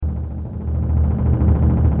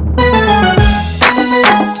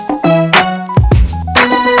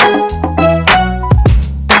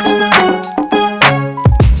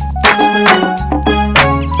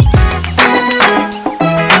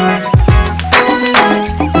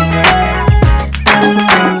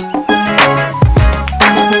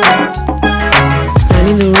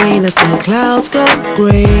clouds go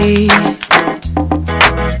gray.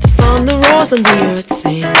 Thunder roars and the earth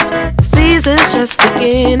sings. The season's just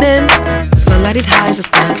beginning. The sunlight it hides as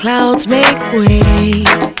the clouds make way.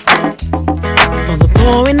 For the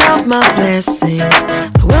pouring of my blessings,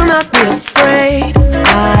 I will not be afraid.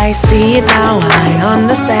 I see it now, I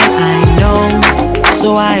understand, I know.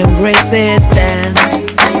 So I embrace it,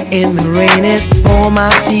 dance. In the rain, it's for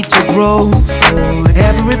my seed to grow. For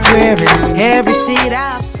every prayer and every seed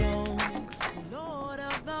I've sown, Lord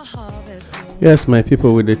of the harvest. Yes, my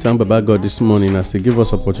people, we thank Baba God this morning as He give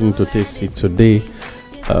us opportunity to take seat today.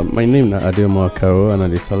 My name is Adeomo Akaro, and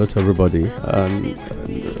I salute everybody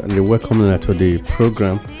and welcome to the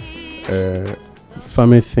program.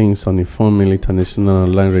 Family Things on the 4 Mil International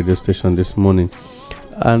Online Radio Station this morning.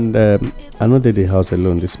 And I know they the house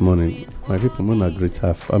alone this morning. My people want to greet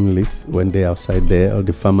our families when they're outside there, all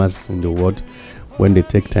the farmers in the world, when they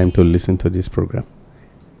take time to listen to this program.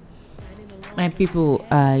 My people,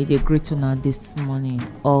 I greet you now this morning,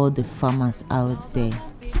 all the farmers out there,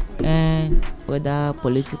 and whether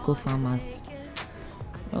political farmers,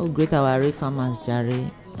 great our real farmers, Jerry,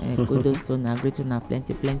 kudos to na great na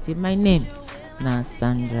plenty. My name na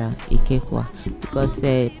Sandra Ikekwa, because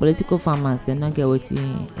political farmers they not get what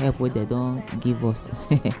help what they don't give us.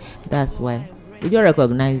 That's why we don't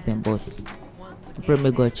recognize them, but pray may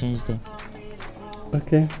God change them.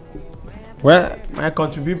 Okay. Well, my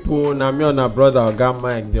country people, na me and our brother Oga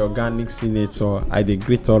Mike, the organic senator. I dey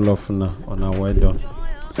greet all of una on our well done.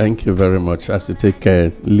 Thank you very much. As you take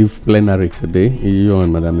leave plenary today, you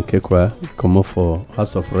and Madam Ikekwa come up for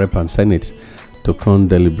House of Rep and Senate to come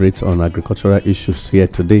deliberate on agricultural issues here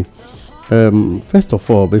today. First of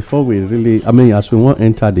all, before we really, as we want to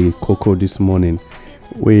enter the cocoa this morning,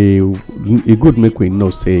 it good make we know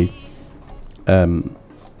say,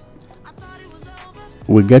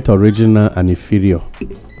 we get original and inferior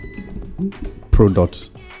products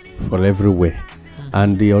for everywhere,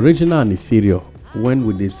 and the original and inferior, when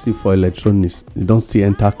we they see for electronics, you don't still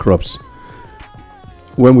enter crops.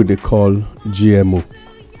 When we they call GMO.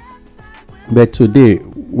 But today,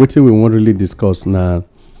 what we want to really discuss now,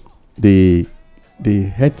 the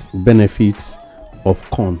health benefits of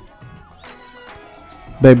corn.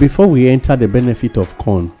 But before we enter the benefit of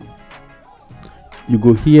corn, you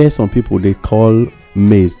go hear some people they call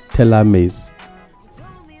maize, teller maize.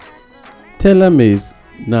 Teller maize,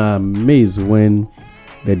 na maize when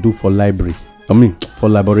they do for for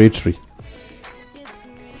laboratory.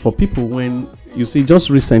 For people when, you see, just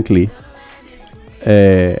recently,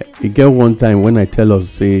 it get one time when I tell us,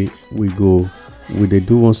 say, we they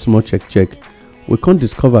do one small check, we can't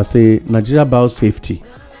discover, say, Nigeria Biosafety.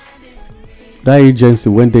 That agency,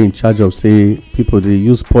 when they in charge of, say, people, they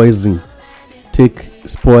use poison,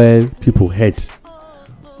 spoil people heads.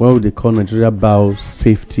 What would they call Nigeria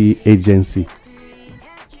Biosafety Agency?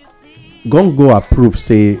 Go approve,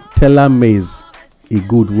 say, teller maize a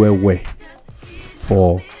good well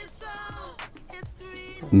for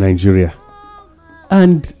Nigeria.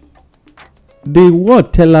 And the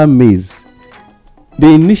word teller maize, the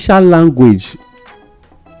initial language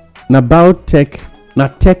about tech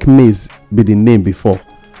maize be the name before,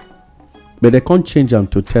 but they can't change them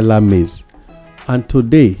to teller maize. And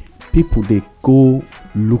today people they go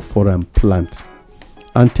look for and plant.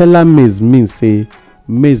 And teller maize means say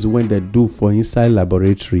maize when they do for inside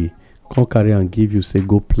laboratory, come carry and give you, say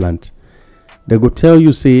go plant. They go tell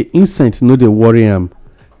you, say insect no they worry am,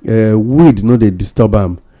 weed no they disturb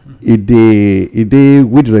am. It dey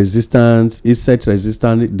weed resistance, insect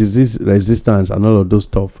resistance, disease resistance, and all of those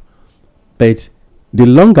stuff. But the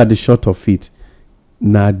long and the short of it,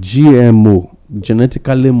 na GMO,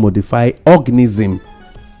 genetically modified organism.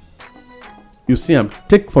 You see,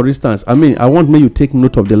 take for instance, I want me you take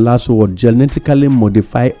note of the last word, genetically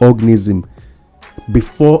modified organism,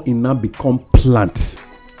 before it now become plant.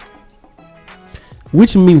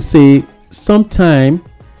 Which means, say, sometime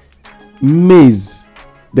maize,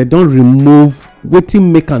 they don't remove wetin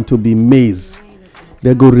make am to be maize.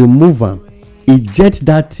 They go remove am, eject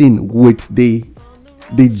that thing with the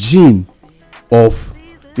gene of,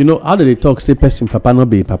 how do they talk, say person papa no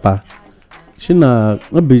be papa. She na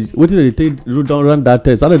no be wetin they take don't run that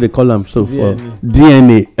test. How do they call am? So for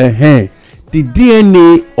DNA. The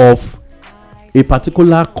DNA of a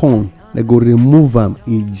particular corn, they go remove am,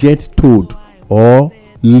 eject toad or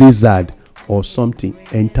lizard or something,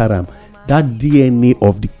 enter am. That DNA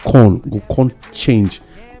of the corn go come change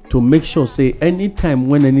to make sure, say, anytime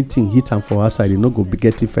when anything hit am for outside, you no go be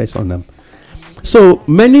getting first on them. So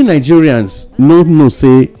many Nigerians no know,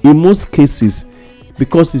 say, in most cases,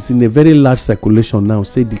 because it's in a very large circulation now,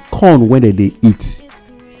 say the corn when they eat,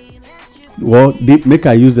 well, make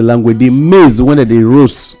I use the language, the maize when they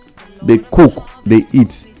roast, they cook, they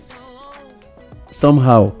eat.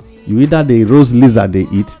 Somehow, you either they roast lizard they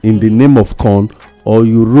eat in the name of corn, or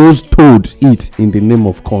you roast toad eat in the name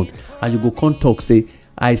of corn. And you go come talk, say,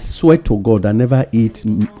 I swear to God, I never eat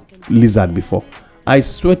lizard before. I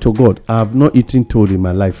swear to God, I have not eaten toad in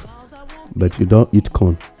my life. But you don't eat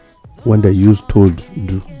corn when they use toad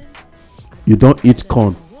do. You don't eat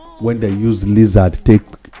corn when they use lizard take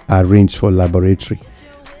arrange for laboratory.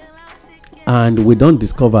 And we don't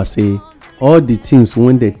discover, say, all the things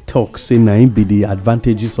when they talk, say, na be the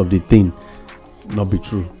advantages of the thing. Not be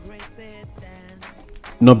true.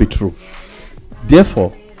 Not be true.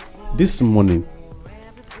 Therefore, this morning,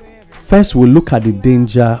 first we'll look at the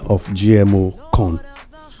danger of GMO corn.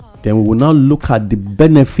 Then we will now look at the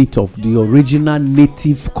benefit of the original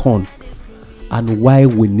native corn and why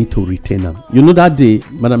we need to retain them. You know that day,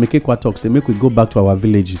 Madam Ikekwa talks, say, make we go back to our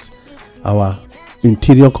villages, our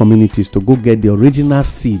interior communities to go get the original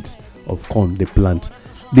seeds of corn they plant.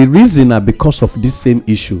 The reason are because of this same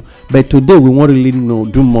issue. But today we won't really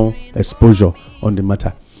do more exposure on the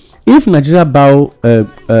matter. If Nigeria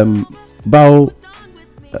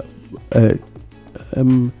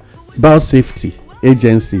Biosafety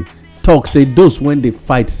Agency talk, say those when they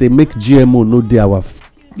fight, say make GMO no dey our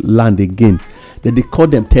land again, then they call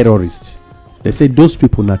them terrorists. They say those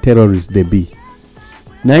people na terrorists they be.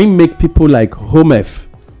 Now it make people like HOMEF,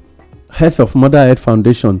 Health of Mother Earth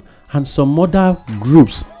Foundation, and some other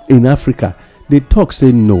groups in Africa, they talk,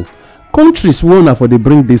 say no. Countries we want for they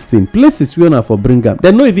bring this thing, places we want for bring them,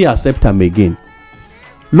 they no even accept them again.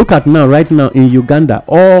 Look at now, right now in Uganda,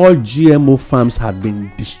 all GMO farms have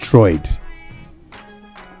been destroyed.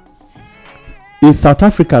 In South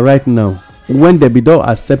Africa right now, when they don't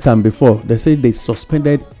accept them before, they say they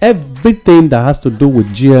suspended everything that has to do with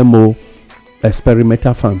GMO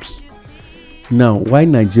experimental farms. Now, why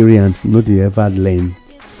Nigerians no they ever learn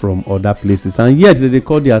from other places, and yet they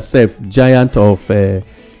call themselves giant of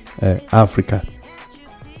Africa?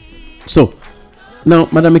 So now,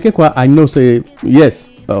 Madam Ikekwa, I know say yes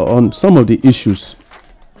on some of the issues,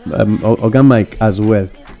 Oga Mike as well.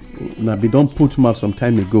 Now we don't put mouth some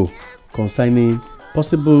time ago concerning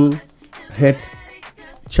possible health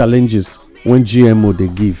challenges when GMO they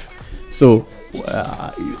give. So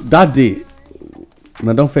that day,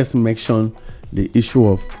 I don't first mention the issue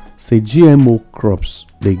of, say, GMO crops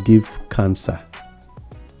they give cancer.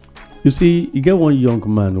 You see, you get one young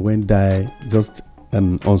man when die just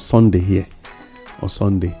on Sunday here. On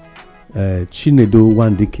Sunday, Chinedu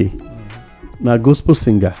Wandike, now gospel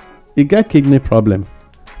singer, he got kidney problem.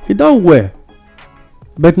 He don't wear,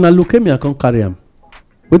 but now leukemia can't carry him.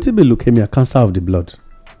 What it be leukemia? Cancer of the blood,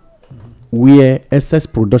 where excess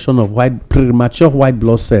production of premature white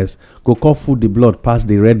blood cells go call food the blood past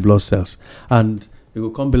the red blood cells, and it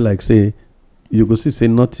will come be like, say, you go see, say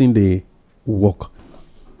nothing they work.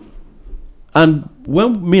 And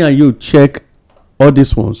when me and you check all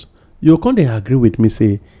these ones, you can't agree with me,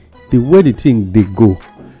 say the way the thing they go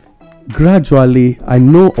gradually. I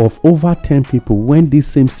know of over 10 people when this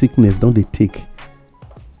same sickness don't they take.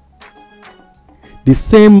 The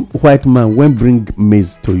same white man when bring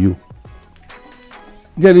maize to you.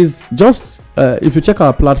 There is just if you check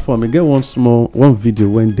our platform, you get one video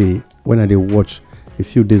when I watch a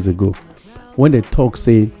few days ago, when they talk,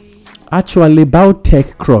 say actually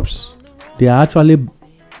biotech crops, they are actually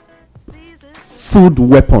food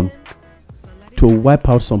weapon to wipe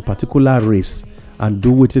out some particular race and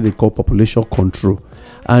do what they call population control.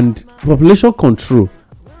 And population control,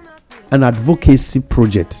 an advocacy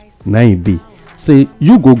project, now it be. Say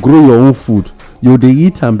you go grow your own food, you they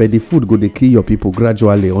eat and by the food go they kill your people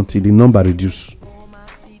gradually until the number reduce.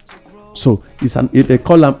 So they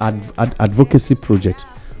call them advocacy project,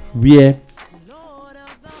 where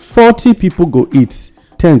 40 people go eat,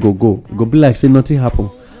 10 go. It go be like say nothing happen.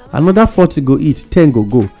 Another 40 go eat, 10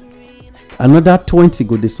 go. Another 20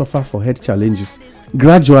 go they suffer for health challenges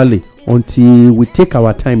gradually until we take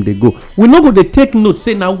our time they go. We no go they take note,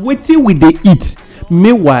 say now waiting we they eat.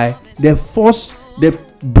 Meanwhile, they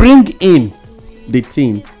bring in the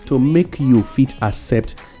thing to make you fit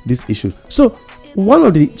accept this issue. So one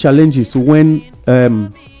of the challenges when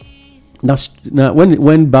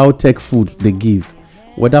biotech food they give,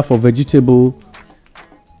 whether for vegetable,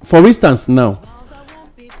 for instance, now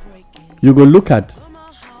you go look at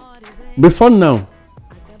before now,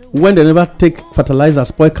 when they never take fertilizer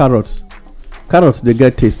spoil carrots they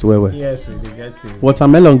get taste well. Yes, they get taste.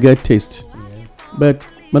 Watermelon get taste. Yes. But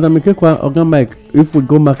Madam Ikekwa, Oga Mike, if we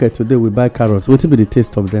go market today, we buy carrots. What will be the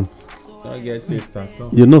taste of them? Don't get taste at all.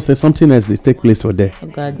 You know, say something else they take place for there.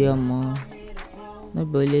 Oga Diomo. no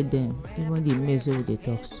be only them, even the maize wey we dey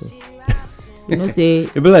talk so. You know say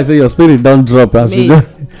e be like say your spirit don drop as you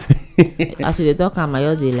maize as we dey talk am I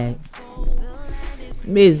just dey like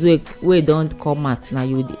maize wey don come out na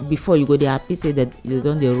you before you go dey happy say that you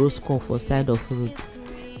don dey roast corn for side of road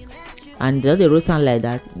and they don dey roast am like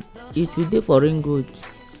that. If you dey for ring road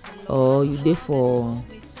or you dey for,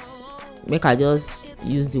 make I just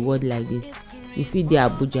use the word like this, you fit dey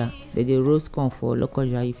Abuja they dey roast corn for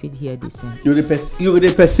Lokoja, you fit hear the scent. You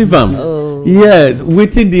dey perceive am. Oh. Yes,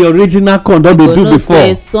 wetin the original corn don dey do before.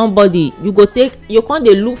 Say somebody you come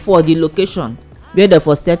dey look for the location where they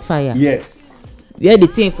for set fire. Yes. Where the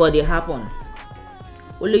thing for dey happen.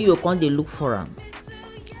 Only you come dey look for am,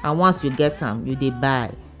 and once you get am you dey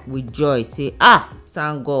buy with joy say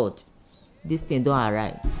thank God this thing don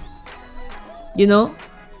arrive. You know,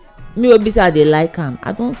 me wey be say I dey like am,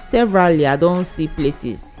 I don see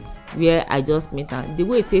places where I just meet am the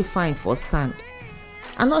way e take fine for stand,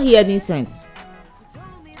 I no hear any scent.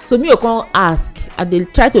 So me go come ask, I dey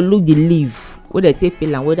try to look the leaf wey dey take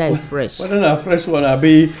peel am whether e fresh. Whether na fresh one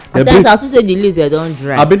abi. At times I see say the leaves dey don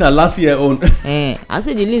dry. Abi na last year own. I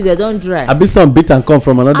say the leaves dey don dry. Abi some beat and come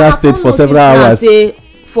from another state for several hours. I say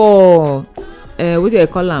for what they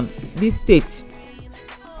call am, this state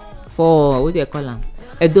for what they call am,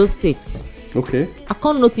 Edo State. Okay. I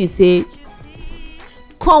come notice say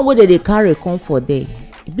corn wey dey carry come for there,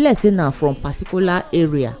 e be like say na from particular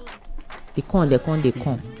area the corn dey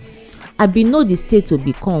come. I bin know the state to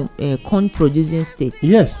become corn producing state.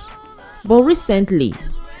 Yes. But recently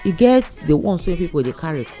e get the ones wey people dey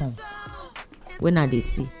carry come when I dey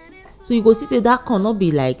see, so you go see say that corn no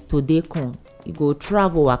be like today corn, e go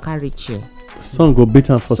travel waka reach here. Sun go beat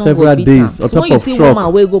am for several days on top of truck. So when you see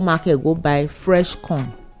woman wey go market go buy fresh corn,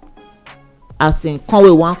 as in corn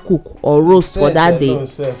wey wan cook or roast for that day,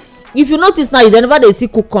 if you notice now you never dey see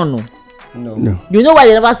cook corn. No. You know why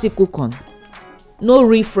they never see cook corn? No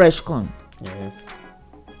real fresh corn. Yes.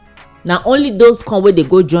 Na only those corn wey dey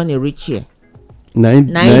go journey reach here. Nine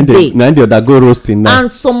day that go roasting now.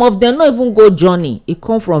 And some of them no even go journey, e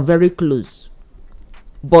come from very close.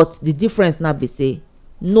 But the difference now be say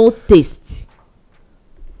no taste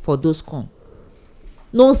for those corn,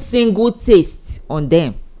 no single taste on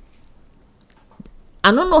them.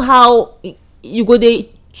 I no know how you go dey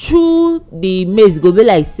chew the maize, go be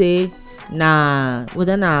like say na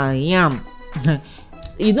whether na yam.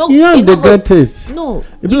 You know, yam dey get taste. No,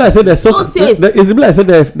 e be like say they soak. No taste. E be like say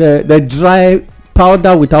they dry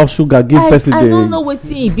powder without sugar give person. I don't know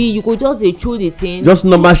wetin e be. You go just dey chew the thing. Just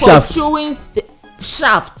normal shaft. Chewing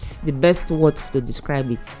shaft, the best word to describe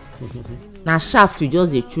it. Na shaft you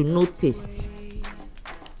just dey chew, no taste.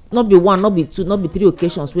 No be one, no be two, no be three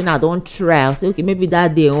occasions when I don try. I say okay, maybe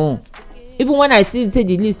that day on. Even when I see say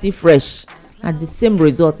the leaf still fresh, na the same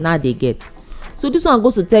result now dey get. So this one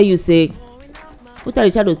goes to tell you say, what I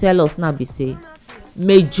try to tell us now be say,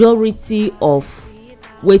 majority of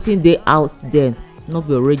wetin dey out there no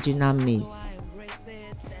be original maize.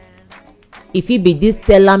 If it be this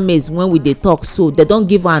Stella maize when we dey talk so, they don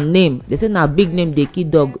give am name. They say na big name dey kill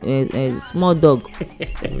dog, small dog.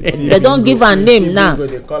 They don give am name now.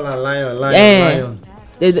 They call am lion.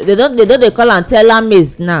 They don dey call am Stella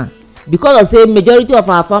maize now, because of say majority of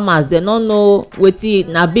our farmers they no know wetin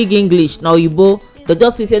na big English na oyibo. They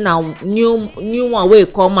just feel say na new one wey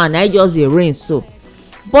come and na just dey reign so.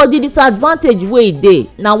 But the disadvantage wey e dey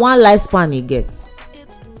na one lifespan e get.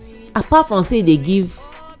 Apart from say e dey give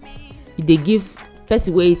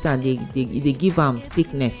person wey eat am, e dey give am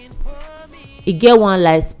sickness. E get one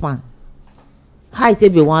lifespan. How e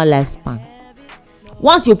take be one lifespan?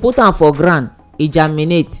 Once you put am for ground, e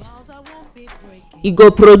germinate. E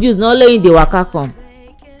go produce, not only in the waka come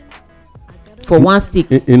for one stick.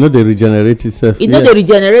 E no dey regenerate itself. E no dey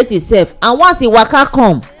regenerate itself, and once e waka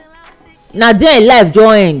come, na there life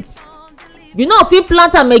just end. You no fit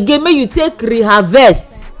plant am again make you take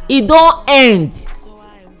reharvest. E don end.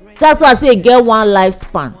 That's why I say e get one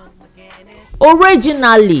lifespan.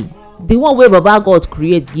 Originally, the one wey Baba God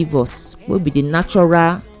create give us, wey be the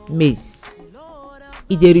natural maize,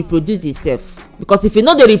 e dey reproduce itself. Because if e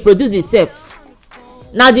no dey reproduce itself,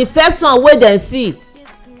 na the first one wey dem see,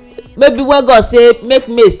 maybe when God say make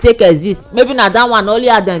maize take exist, maybe na that one only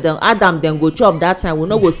Adam dem go chop that time. We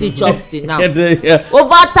no go see chop till now.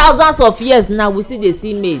 Over thousands of years now we still dey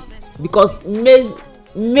see maize, because maize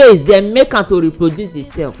dem make am to reproduce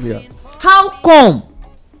itself. Yeah. How come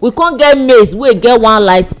we can't get maize wey get one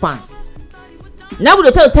lifespan? Now we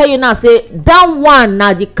dey try to tell you now say that one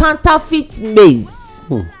na the counterfeit maize.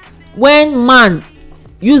 When man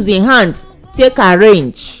use him hand take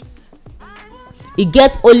arrange, e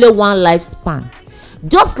get only one lifespan.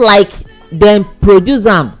 Just like dem produce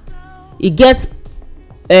am e get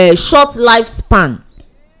short lifespan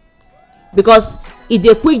because e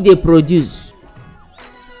dey quick dey produce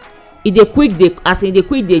e dey quick dey as e dey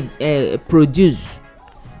quick dey produce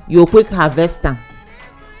you quick harvest am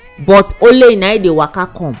but only na e dey waka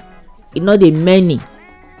come e no dey many.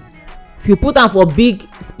 If you put am for big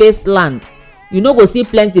space land you no go see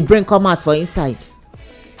plenty brain come out for inside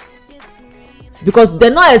because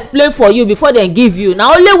dem no explain for you before dem give you.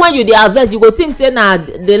 Na only when you dey harvest you go think say na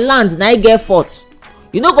the land na e get fault.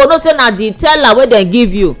 You no go know say na the teller wey dem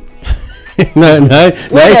give you wey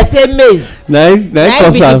dem say maize na e be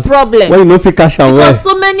the problem. when you no fit cash am well because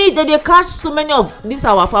so many dem dey catch so many of this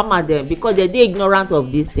our farmer dem because dem dey ignorant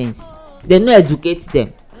of these things. Dem no educate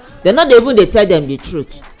dem. Dem no dey even dey tell dem the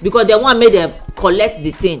truth because dem wan make dem collect the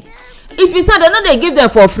thing. If you say dem no dey give dem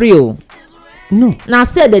for free o. No. Na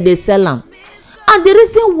sell dem dey sell am. And the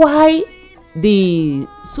reason why the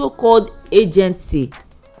so-called agency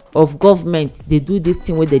of government dey do this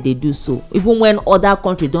thing wey dem dey do so even when other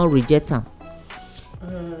country don reject am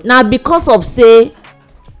na because of say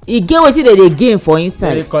e get wetin dem dey gain for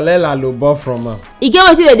inside. Dem dey collect alobo from am. E get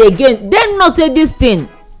wetin dem dey gain. Dem know say this thing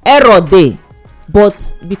error dey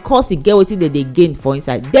but because e get wetin dem dey gain for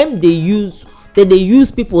inside dem dey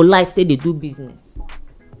use people life take dey do business.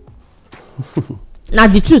 Na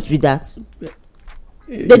the truth be that.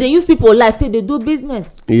 Dem dey use people life take dey do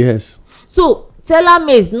business. Yes. So teller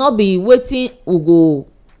maize no be wetin we go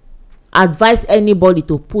advise anybody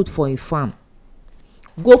to put for a farm.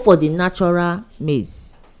 Go for the natural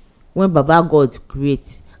maize wey baba God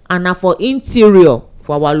create and na for interior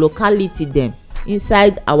for our locality dem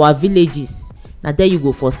inside our villages na there you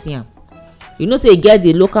go for see am. You know say e get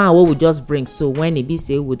the local one wey we just bring so when e be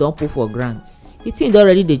say we don put for ground the thing don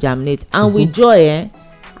already dey germinate and with joy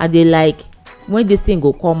I dey like when this thing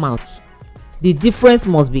go come out the difference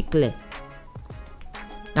must be clear.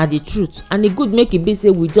 Na the truth and e good make e be say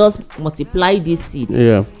we just multiply this seed.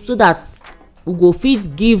 Yeah. So that we go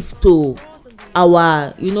fit give to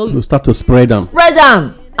our you start to spread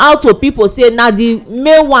am out to people say na the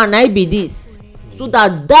main one na be this so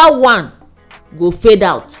that one go fade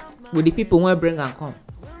out with the people wey bring am come.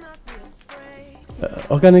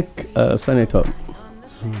 Organic senator.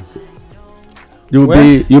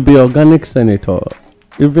 You be organic senator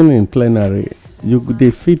even in plenary you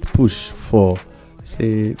dey fit push for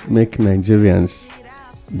say make Nigerians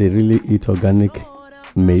dey really eat organic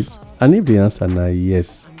maize and if the answer na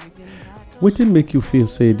yes wetin make you feel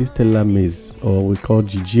say this teller maize or we call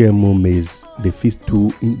GMO maize dey fit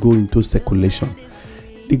to go into circulation?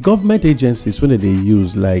 The government agencies wey dem dey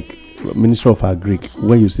use like Ministry of Agric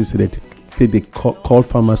when you see say they call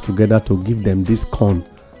farmers together to give them this corn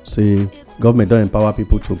say government don empower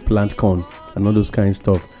people to plant corn and all those kind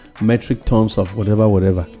stuff metric tons of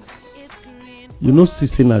whatever you know see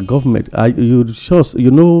say na government you sure you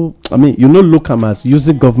know look am as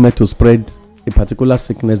using government to spread a particular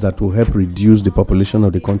sickness that will help reduce the population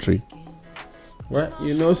of the country. Well,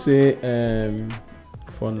 you know say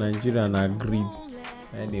for Nigeria na greed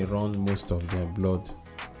and they run most of their blood.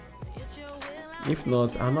 If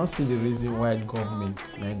not, I not see the reason why government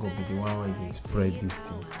na go be the one wey dey spread this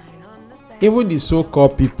thing. Even the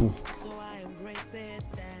so-called people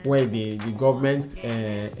wey the government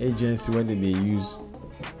agency wey dem dey use,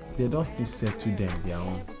 they don still settle them their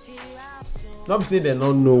own. No be say dem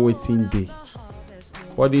no know wetin dey,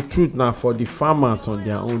 but the truth na for the farmers on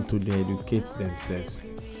their own to dey educate themselves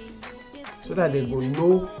so that they go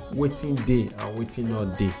know wetin dey and wetin no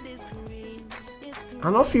dey. I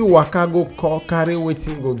no fit waka go carry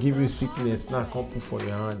wetin go give you sickness now come put for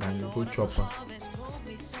your hand and you go chop am.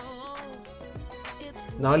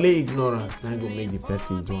 Na only ignorance na go make the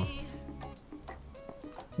person do am.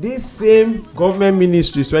 This same government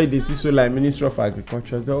ministries wey you dey see so like Ministry of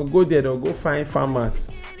Agriculture, they go go there, they go find farmers,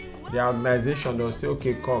 their organization, they go say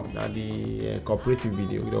okay come na the cooperative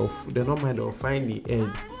video, they no mind, they go find the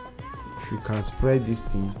head. If you can spread this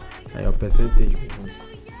thing na your percentage go miss,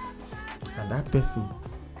 and that person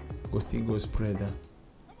go still go spread am,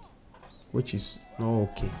 which is not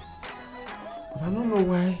okay. But I don't know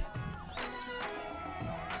why.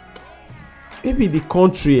 Maybe the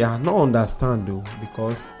country I no understand though,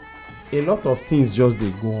 because a lot of things just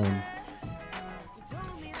dey go on.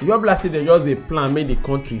 Your blasted they just dey plan make the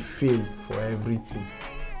country fail for everything.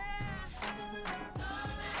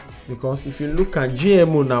 Because if you look at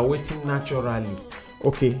GMO now waiting naturally,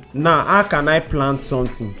 okay, now how can I plant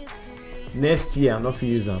something next year I no fit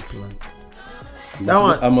use and plant? That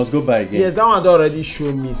one I must go buy again. Yes, that one don already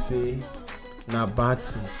show me say na bad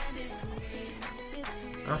thing.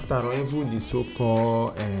 After all, even the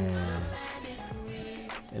so-called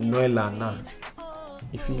noila now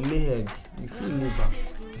if e lay egg you fit leave am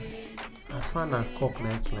as far na cock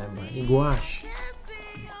na climb am e go ash.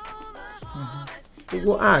 E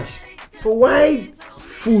go ash. So why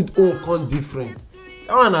food own come different?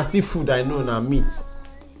 That one na still food I know na meat.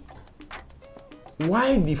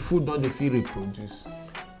 Why the food no dey fit reproduce?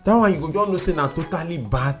 That one you go just know say na totally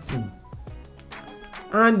bad thing.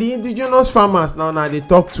 And the indigenous farmers now na dey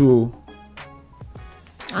talk to.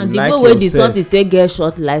 And the way wey the something take get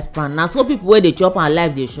short lifespan na so people wey dey chop am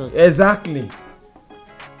life dey short. Exactly.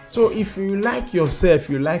 So if you like yourself,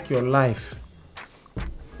 you like your life,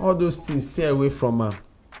 all those things stay away from am.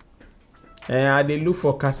 I dey look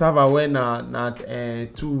for cassava wey na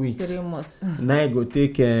 2 weeks. 3 months. Na e go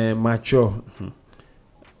take mature.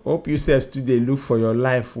 Hope you sef still dey look for your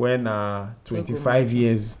life when 25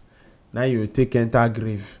 years na you take enter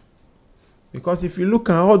grave. Because if you look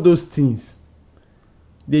at all those things,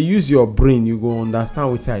 dey use your brain, you go understand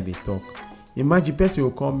wetin I dey talk. Imagine person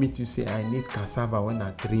go come meet you say I need cassava when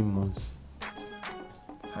na 3 months.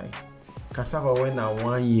 Hi. Cassava when na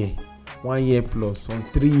 1 year plus, some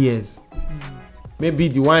 3 years. Maybe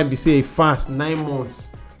the one be say fast 9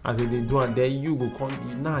 months as they do, and then you go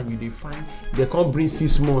come now you dey find they come bring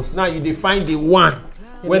 6 months. Now you dey find the one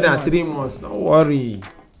when na 3 months. No worry,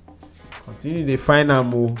 continue dey find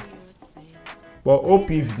am o. But hope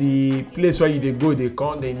if the place where you dey go dey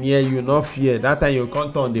come dey near you, no fear. That time you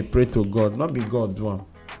come turn dey pray to God, not be God do am.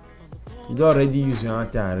 You don already use your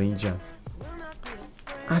hand to arrange am.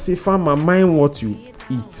 As a farmer, mind what you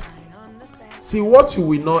eat. See, what you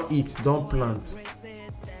will not eat, don't plant.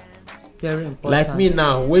 Very important. Like me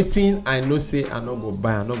now, waiting, I know say I no go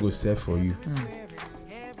buy, I no go sell for you.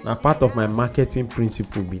 Na part of my marketing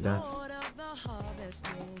principle be that.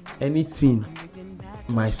 Anything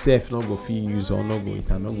myself no go fit use or no go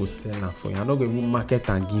eat, I no go sell am for you. I no go even market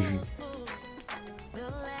and give you.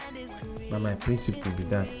 Na my principle be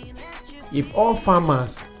that. If all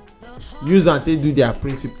farmers use and take do their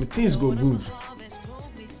principle, things go good.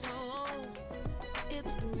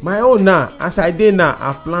 My own now, as I dey now,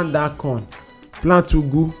 I plant that corn, plant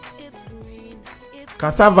ugu,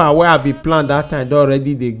 cassava wey I be plant that time don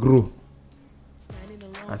already dey grow.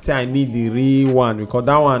 I say I need the real one because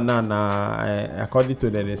that one now na according to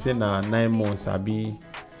them they say na 9 months, I be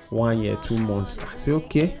 1 year 2 months. I say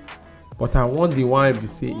okay, but I want the one be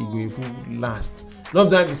say e go even last. Not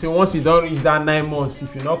that be say once e don reach that 9 months,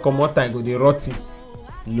 if you no comot am, e go dey rot ten.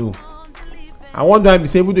 No. I want that be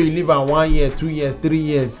say even though you live am 1 year 2 years 3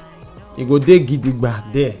 years, e go dey gidigba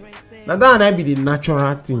there. Na that one be the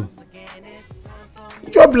natural thing.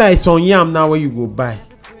 Just like some yam now wey you go buy,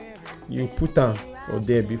 you put am for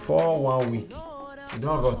there before 1 week, e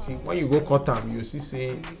don rot ten. When you go cut am, you see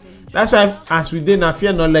say that's why as we dey na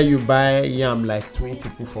fear not let you buy yam like 20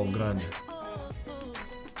 put for ground.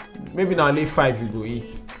 Maybe na only 5 you go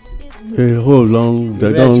eat. A whole long The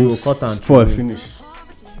they rest you don go cut am spoil through. finish.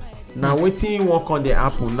 Na wetin wan come dey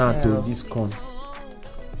happen now to this corn.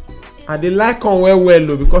 I dey like corn well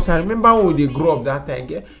well o, because I remember when we dey grow up that time,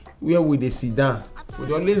 get where we dey sit down. We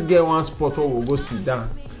dey always get one spot where we go sit down.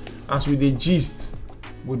 As we dey gist,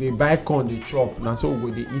 we dey buy corn dey chop, na so we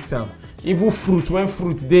go dey eat am. Even fruit, when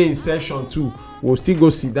fruit dey in session too, we go still go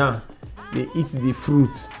sit down dey eat the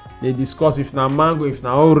fruit, dey discuss if na mango, if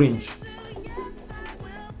na orange.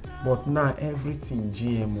 But now everything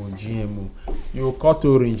GMO. You cut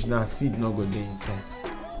orange now, seed no go dey inside.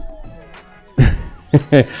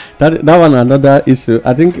 that one another issue.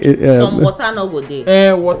 I think Some water no go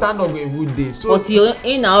dey. Water no go even dey. So But you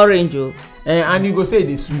in na orange o. and you go say e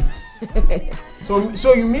dey sweet.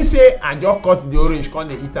 So you mean say I just cut the orange come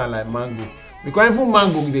dey eat am like mango? Because even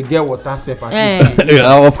mango dey get water sef.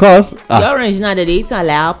 of course. The orange now dey eat am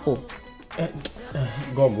like apple.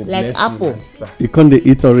 God go Like bless apple. you, my sister. You can't dey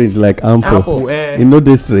eat orange like ample. Apple. You know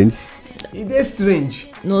dey strange. E dey strange.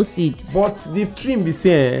 No seed. But the thing be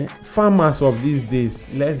say farmers of these days,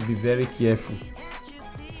 let's be very careful.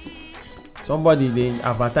 Somebody dey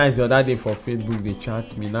advertise the other day for Facebook, dey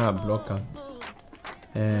chat me, now I block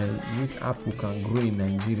am. This apple can grow in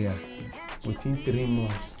Nigeria within 3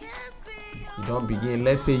 months. You don begin,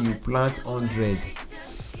 let's say you plant 100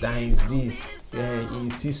 times this, in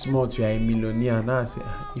 6 months you are a millionaire. Now I say,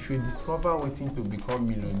 if you discover wetin to become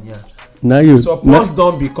millionaire, Now you suppose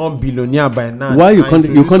don become billionaire by now. Why you can't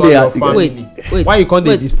dey Wait. Why you can't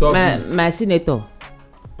dey disturb me? My senator.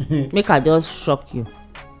 Make I just shock you.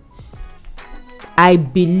 I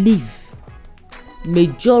believe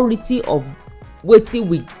majority of wetin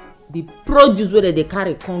we the produce wey dem dey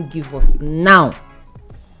carry come give us now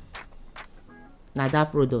na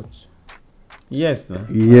that product. Yes na.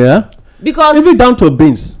 Yeah. because even down to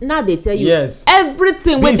beans. now they tell you Yes.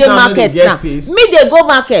 everything wey Beans dey now no dey market get now taste. me dey go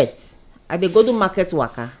market I dey go do market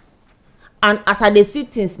waka and as I dey see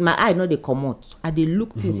things my eye no dey comot I dey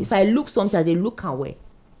look things if I look something I dey look am well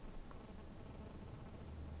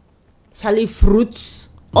especially fruits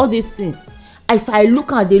all these things if I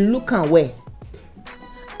look am I dey look am well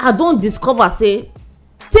I don discover say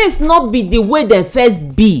things no be the way dem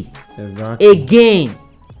first be Exactly. again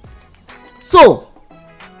so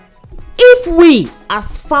if we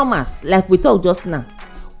as farmers like we talk just now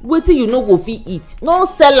wetin you no go fit eat no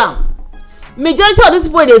sell am majority of these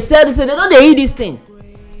people wey dey sell this thing they no dey eat this thing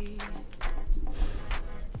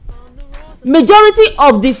majority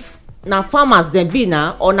of the na farmers dem be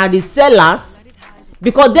na or na the sellers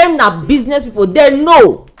because dem na business people dem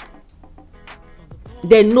know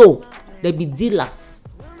dem be dealers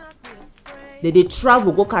dem dey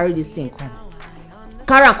travel go carry this thing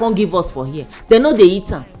come give us for here dem no dey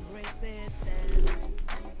eat am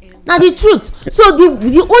na the truth so the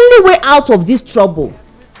only way out of this trouble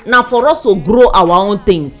na for us to grow our own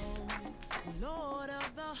things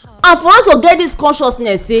and for us to get this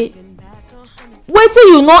consciousness say wetin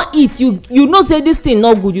you no eat you know say this thing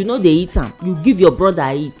no good you no dey eat am you give your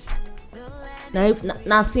brother eat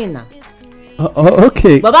na sin na.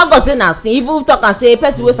 Okay. baba God say na sin even talk am say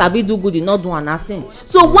person wey sabi do good e no do am na sin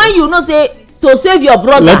so when you know say to save your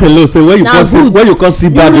brother let alone say when you come see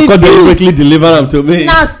bad you come dey quickly deliver am to me.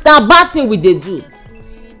 na bad thing we dey do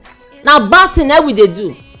na bad thing we dey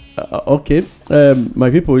do. Okay,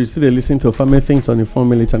 my people, you still dey lis ten to Farming Things on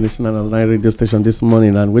Informal International online radio station this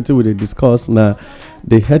morning, and wetin we dey discuss na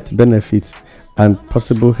the health benefits and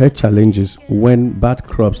possible health challenges when bad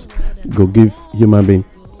crops go give human being.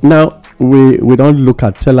 Now we don look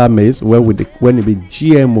at teller maize when e be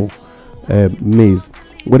GMO maize,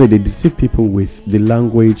 where they deceive people with the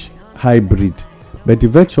language hybrid, but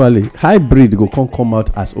eventually hybrid go come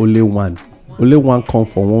out as only one come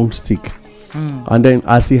for one stick. And then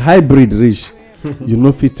as the hybrid reach you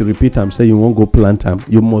no fit to repeat am say you wan go plant am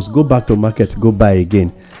you must go back to market go buy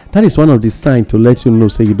again. That is one of the signs to let you know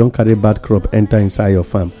say you don carry bad crop enter inside your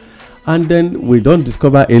farm. And then we don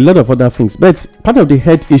discover a lot of other things, but part of the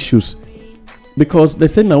health issues, because they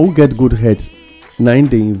say na who get good health na im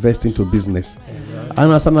dey invest into business.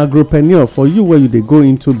 And as an agropreneur, for you where you dey go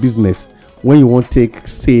into business when you wan take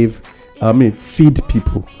feed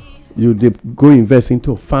people, you dey go invest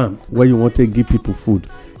into a farm where you want to give people food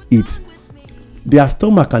eat. Their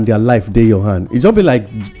stomach and their life dey your hand. E just be like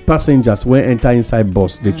passengers wey enter inside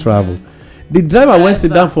bus dey travel. The driver wey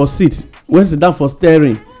sit down for seat, wey sit down for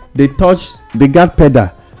steering, dey touch the guard pedal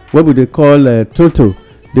wey we dey call throttle,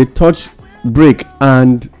 dey touch brake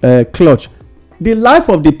and clutch. The life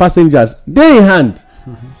of the passengers dey in hand.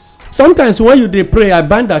 Sometimes when you dey pray I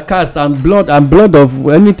bind the cast and blood of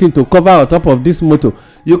anything to cover on top of this motor,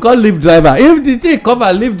 you call leave driver. If the thing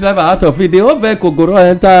cover leave driver out of it, the whole vehicle go run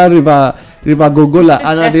enter river gogola,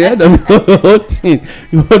 and at the end of the whole thing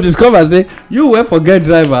you go discover say you wey forget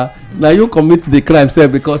driver na you commit the crime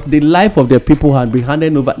sef, because the life of the people had been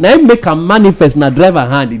handed over. Na im make am manifest na driver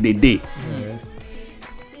hand in the day.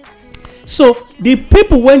 So the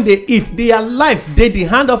people when they eat, their life dey the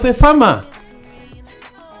hand of a farmer.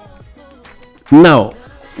 Now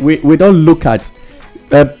we don't look at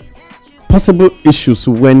possible issues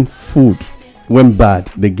when bad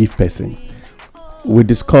they give person. We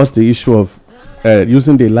discussed the issue of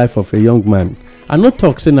using the life of a young man. I not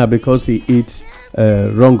talk say now because he eats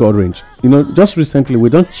wrong orange. You know, just recently we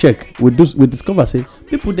don't check. We discover say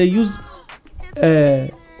people they use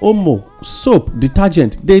Omo, soap,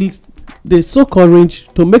 detergent. They soak orange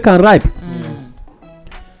to make am ripe.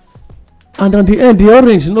 And at the end the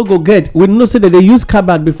orange no go get. We know say that they use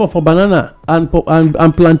carbide before for banana and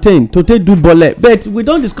plantain to take do bole, but we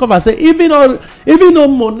don discover say even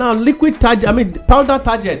Omo now liquid target, powder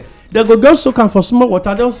target, they go just soak am for small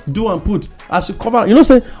water, just do and put as you cover. You know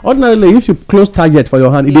say ordinarily if you close target for your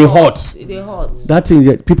hand e dey hot. That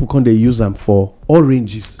thing people come dey use am for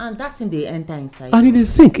oranges, and that thing dey enter inside and e dey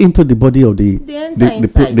sink into the body of the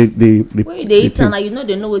when you dey eat am and you know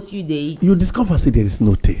they know what you dey eat, you discover say there is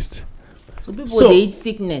no taste. So people dey eat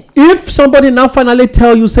sickness. If somebody now finally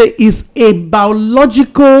tell you say it's a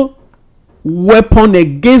biological weapon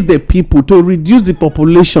against the people to reduce the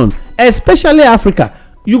population, especially Africa,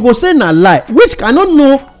 you go say na lie, which cannot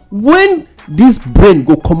know when this brain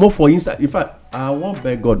go comot for inside. In fact, I want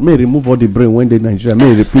beg God may remove all the brain when they Nigeria,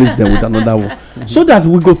 may replace them with another one, so that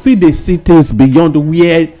we go fit dey see things beyond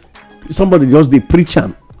where somebody just dey preach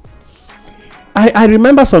am. I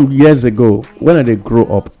remember some years ago when I dey grow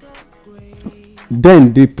up,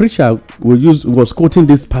 then the preacher was quoting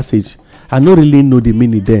this passage. I don't really know the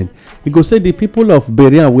meaning then. he go say the people of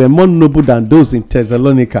Berea were more noble than those in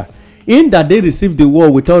Thessalonica, in that they received the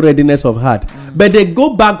word with all readiness of heart, but they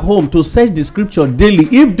go back home to search the scripture daily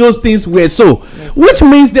if those things were so. Yes. Which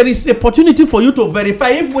means there is opportunity for you to verify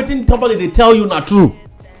if wetin somebody they tell you not true.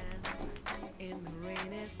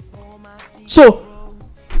 So,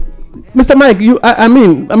 Mr. Mike, I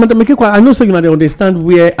mean, I know so you know they understand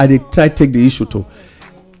where I try to take the issue to.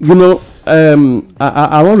 You know,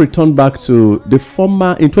 I want to return back to the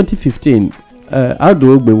former in 2015.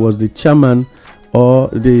 Audu Ogbe was the chairman or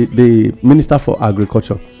the Minister for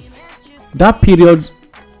Agriculture. That period,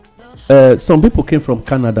 some people came from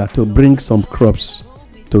Canada to bring some crops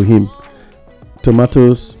to him.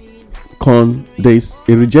 Tomatoes, corn, dates.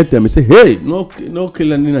 He rejected them. He said, hey, no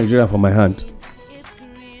kill any Nigeria for my hand.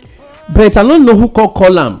 But I don't know who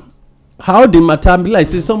call him. How the matter be like,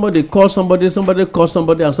 say somebody call somebody, and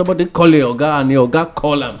somebody call a Oga, and the Oga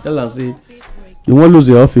call him. Tell him, say, you won't lose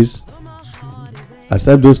your office.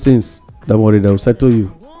 Accept those things. Don't worry, they will settle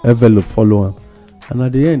you. Envelope, follow him. And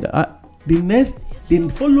at the end, the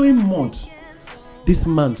following month, this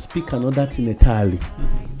man speak another thing entirely.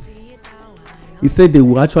 He said they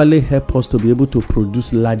will actually help us to be able to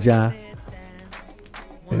produce larger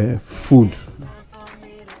food.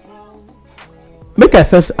 Make I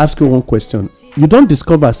first ask you one question. You don't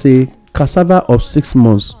discover, say, cassava of 6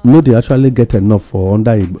 months, no, they actually get enough for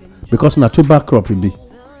under it because na tuber crop it be.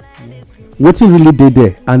 Wetin really dey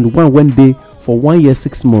there, and one when they for 1 year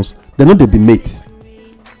 6 months, they know they be mate.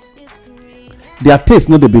 Their taste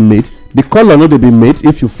no they be made. The color no they be made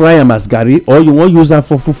if you fry them as garri or you want use them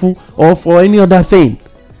for fufu or for any other thing.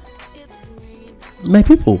 My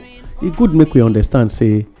people, it good make we understand,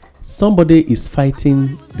 say, somebody is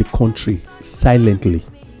fighting the country silently,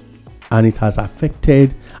 and it has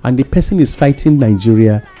affected, and the person is fighting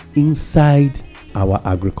Nigeria inside our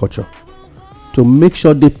agriculture to make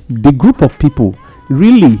sure the group of people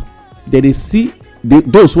really that they see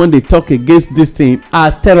those when they talk against this thing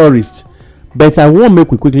as terrorists. But I want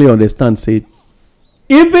make we quickly understand, say,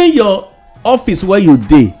 even your office where you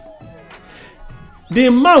dey, the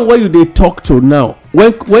man where you dey talk to now,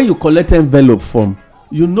 when you collect envelope from,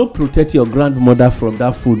 you no protect your grandmother from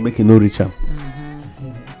that food, make e no reach am.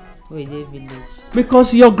 Wey dey village.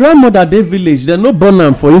 Because your grandmother dey village, dem no born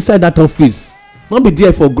am for inside that office. No be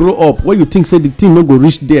there for grow up where you think say the thing no go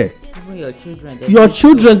reach there. Even your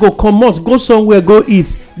children go comot go somewhere go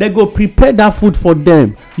eat. They go prepare that food for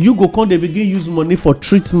them. You go come dey begin use money for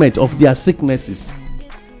treatment of their sicknesses.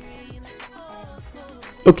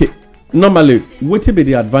 Okay, normally wetin be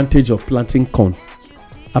the advantage of planting corn?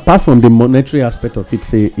 Apart from the monetary aspect of it,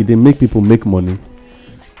 say it dey make people make money.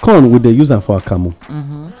 Corn we dey use am for akamu.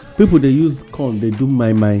 People dey use corn dey do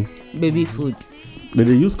mai baby food. They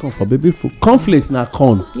dey use corn for baby food. Cornflakes na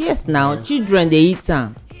corn. Yes, now children dey eat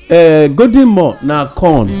am. Golden more na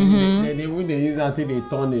corn. They use am till they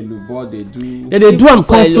turn elubo. They do am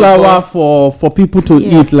corn flour for people to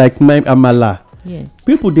eat like amala. Yes.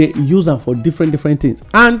 People dey use am for different things,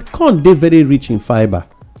 and corn dey very rich in fiber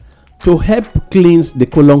to help cleanse the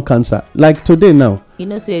colon cancer. Like today now. You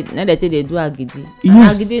know, say now that they do agidi.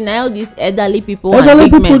 Yes. Agidi now these elderly people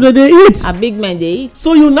they eat. And big men they eat.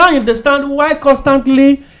 So you now understand why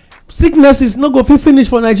constantly sicknesses no go fit finish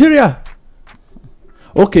for Nigeria.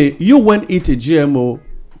 Okay, you went eat a GMO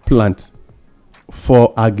plant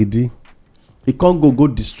for agidi. It can't go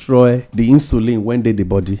destroy the insulin when they the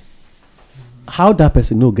body. How that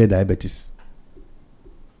person no get diabetes?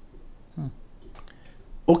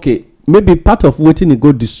 Okay, maybe part of waiting it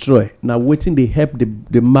go destroy. Now waiting they help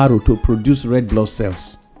the marrow to produce red blood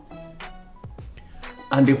cells.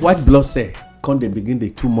 And the white blood cell can't they begin they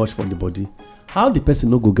too much for the body. How the person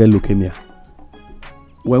no go get leukemia?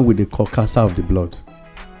 When will they call cancer of the blood?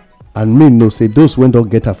 And me no say those when don't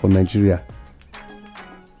get her from Nigeria.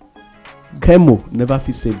 Chemo never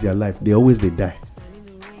fit save their life. They always they die.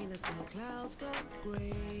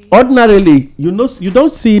 Ordinarily, you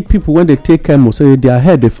don't see people when they take chemo say their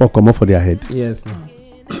head they fall come off for their head. Yes,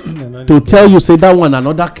 no. To tell you say that one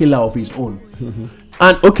another killer of his own.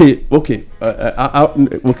 And okay,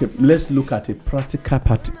 let's look at a practical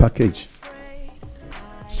package.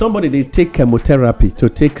 Somebody they take chemotherapy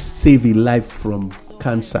to save a life from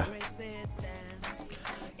cancer.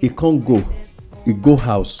 He can't go. He go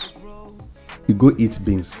house. He go eat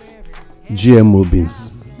beans, GMO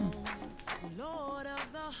beans.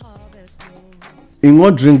 He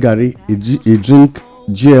won't drink garri. He drink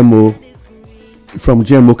GMO from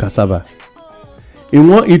GMO cassava. He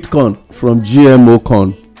won't eat corn from GMO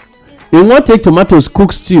corn. He won't take tomatoes,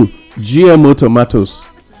 cook stew, GMO tomatoes.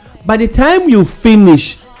 By the time you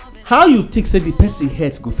finish, how you think say the person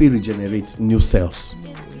head go fit regenerate new cells?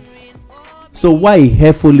 So why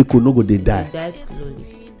hair follicle no go dey They die? die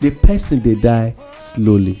slowly. The person dey die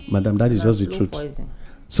slowly, madam. That is Na just the slow truth. poison.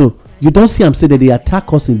 So you don see am say that they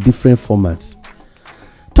attack us in different formats.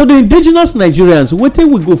 To the indigenous Nigerians,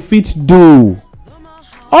 wetin we go fit do?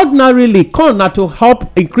 Ordinarily, corn na to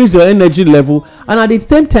help increase your energy level and at the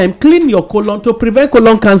same time clean your colon to prevent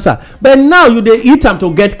colon cancer. But now you dey eat am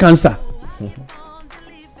to get cancer.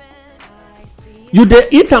 You dey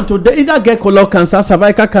eat am to either get colon cancer,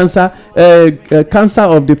 cervical cancer, cancer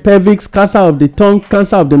of the pelvis, cancer of the tongue,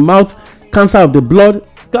 cancer of the mouth, cancer of the blood,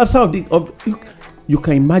 cancer of the you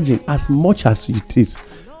can imagine as much as it is.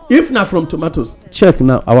 If na from tomatoes, check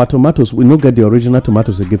now our tomatoes, we no get the original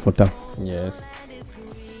tomatoes again for town. Yes.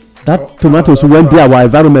 That tomatoes wey dey our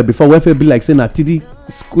environment before wey fit be like say na 3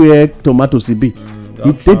 square tomatoes e be.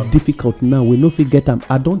 E dey difficult now, we no fit get am.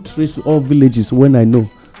 I don trace all villages when I know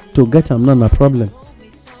to get am now na problem.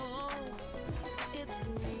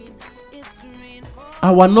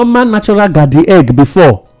 Our normal natural garden egg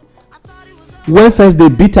before when first dey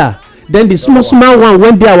bitter, then the small one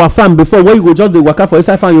when dey our farm before, when you go just dey waka for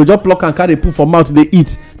inside farm, you just pluck and carry put for mouth dey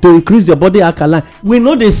eat to increase your body alkaline. We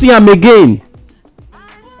no dey see am again.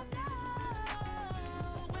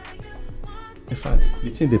 In fact, the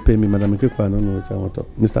thing dey pain me, madam Ikekwa, I no know wetin I wan talk.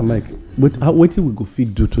 Mr. Mike, but wetin we go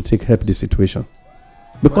fit do to take help the situation?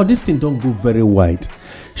 Because this thing don go very wide.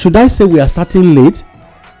 Should I say we are starting late,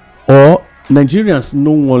 or Nigerians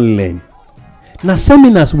no wan learn? Na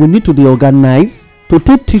seminars we need to dey organize to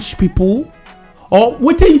take teach people, or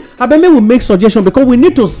wetin abeg make we make suggestion, because we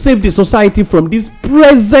need to save the society from this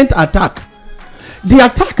present attack. The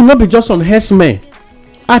attack no be just on herdsmen.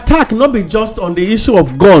 Attack no be just on the issue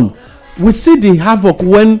of gun. We see the havoc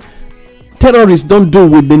when terrorists don do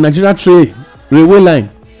with the Nigeria railway line.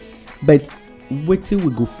 But wetin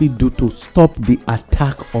we go fit do to stop the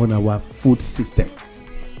attack on our food system?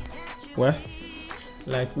 Well,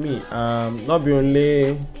 like me, not be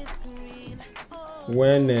only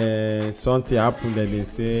when something happen that they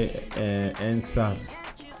say NSAS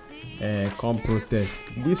come protest.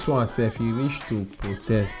 This one sef e reach to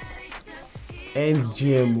protest end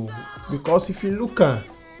GMO, because if you look at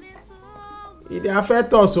e dey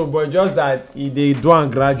affect us, but just that e dey do am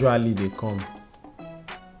gradually dey come.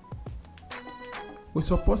 We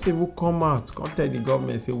suppose even come out come tell the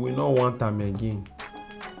government say we no want am again.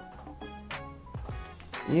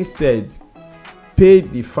 Instead, pay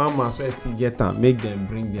the farmers wey still get am, make dem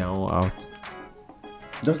bring their own out.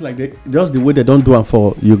 Just the way they don do am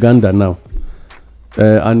for Uganda now,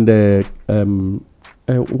 and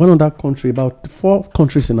one other country, about 4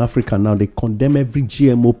 countries in Africa now, they condemn every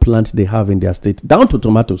GMO plant they have in their state, down to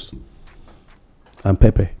tomatoes and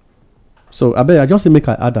pepper. So I just make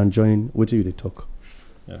I add and join wetin you dey talk.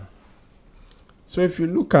 Yeah. So if you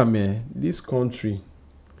look at this country,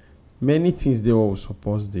 many things they all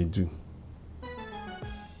suppose they do.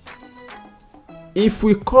 If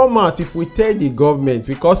we come out, if we tell the government,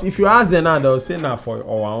 because if you ask them now, they'll say now for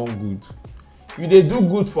our own good. You dey do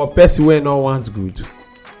good for person wey no want good.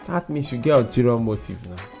 That means you get ulterior motive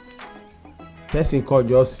now. Person call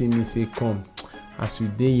just see me say, come, as you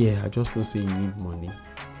dey here, I just know say you need money.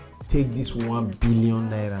 Take this 1 billion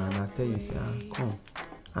naira, and I tell you say, come,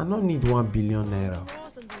 I no need 1 billion naira,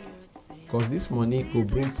 because this money go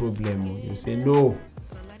bring problem. You say no,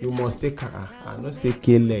 you must take I no say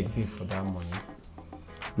kill leg dey for that money.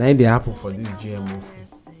 Na it dey happen for this GMO food.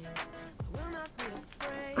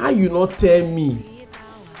 How you not tell me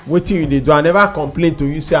wetin you dey do? I never complain to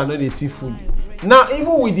you say I no dey see food. Now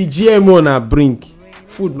even with the GMO na bring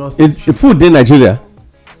food not still cheap. Food dey Nigeria.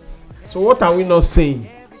 So what are we not saying?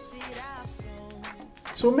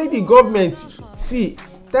 So make the government see,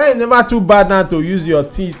 that is never too bad now to use your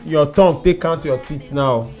teeth, your tongue take count your teeth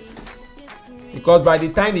now, because by the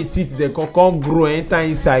time the teeth dey come grow enter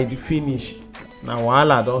inside finish, na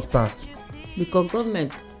wahala don start. Because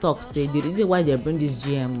government talk say the reason why they bring this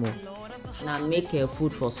GMO na make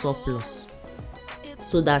food for surplus,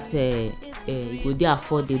 so that e go dey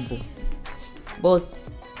affordable. But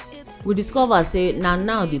we discover say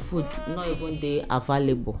now the food no even dey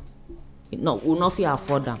available. No, we no fit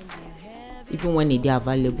afford am. Even when e dey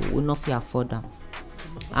available, we no fit afford am.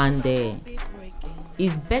 And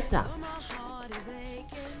it's better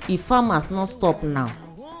if farmers no stop now,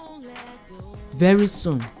 very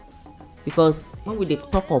soon, because when we dey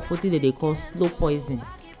talk of wetin dey call slow poison,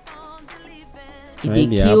 e dey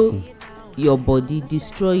kill your body,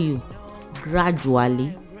 destroy you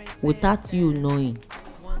gradually without you knowing.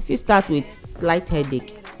 If you start with slight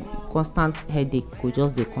headache, constant headache go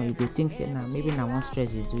just dey come, you go think say na maybe na one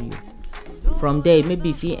stress dey do you. From there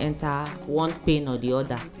maybe if you enter one pain or the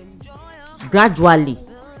other, gradually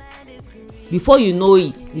before you know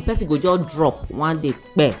it the person go just drop one day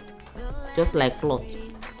kpe just like cloth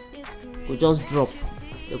go just drop.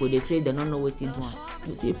 They go dey say they no know wetin do am.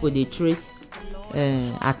 You see people dey trace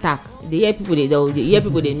attack. Dey hear people dey hear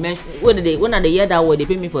people dey mention when I dey hear that word dey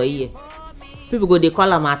pay me for ear. People go dey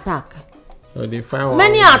call am attack. So they find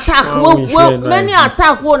many attack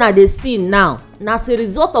wey una dey see now na as a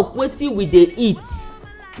result of wetin we dey eat.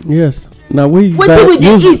 Yes, na we wetin we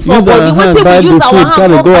dey eat for body, wetin we use our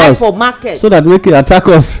hand go buy for market, so that make it attack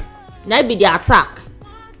us. Na be the attack.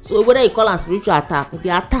 So whether you call am spiritual attack, the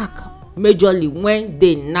attack majorly when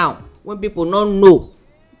dey now, when people no know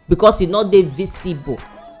because e no dey visible,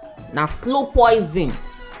 na slow poison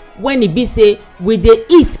when e be say we dey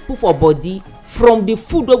eat put for body from the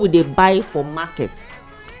food wey we dey buy for market,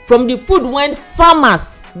 from the food when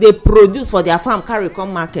farmers dey produce for their farm carry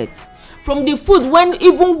come market, from the food when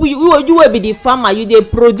even you wey be the farmer you dey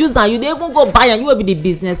produce am, you dey even go buy am, you wey be the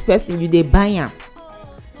business person you dey buy am.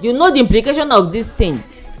 You know the implication of this thing.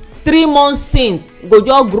 3 months things go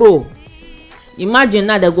just grow. Imagine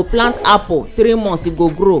now they go plant apple 3 months e go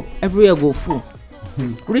grow, everywhere go full.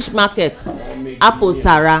 Reach market apple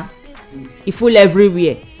sara e full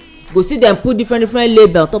everywhere. Go see them put different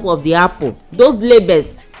label on top of the apple. Those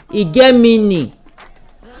labels e get meaning,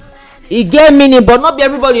 but not be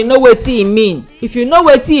everybody know wetin e mean. If you know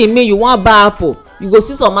wetin e mean, you wan buy apple, you go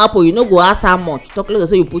see some apple, you no go ask how much, talk like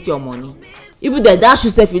say you put your money. Even the dash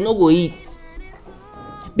you sef you no go eat,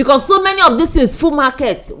 because so many of these things full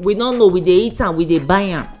market we no know, we dey eat am, we dey buy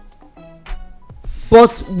am.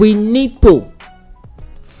 But we need to,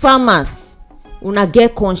 farmers, una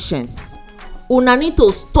get conscience, una need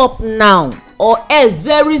to stop now or else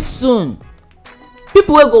very soon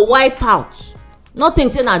people wey go wipe out. No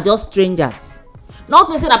think say na just strangers, no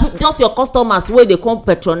think say na just your customers wey dey come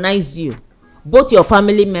patronize you, both your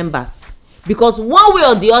family members, because one way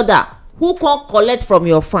or the other who come collect from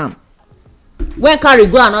your farm when carry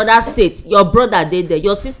go another state, your brother dey there,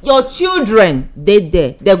 your sister, your children dey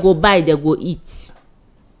there, they go buy, they go eat,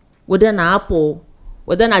 whether na apple,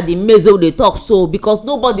 whether na the maize wey dey talk so, because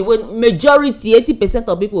nobody wey majority 80%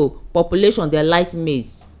 of people population dey like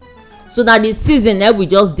maize. So na the season we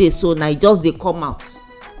just dey, so na e just dey come out,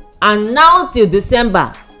 and now till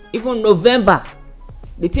December, even November,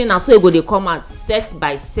 the thing na so e go dey come out set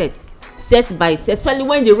by set, especially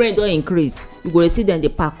when the rain don increase, you go dey see them dey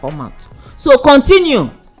pack come out. So continue,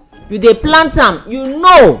 you dey plant am, you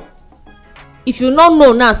know. If you no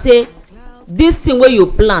know now say this thing wey you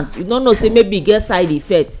plant, you no know say maybe e get side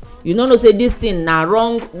effect, you no know say this thing na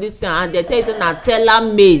wrong, this thing, and they tell you say na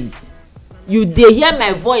teller maize. You dey hear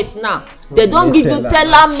my voice now, they don give you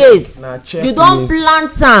teller maize, you don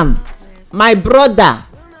plant am, my brother,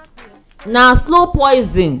 na slow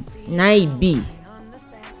poison na e be.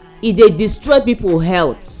 E dey destroy people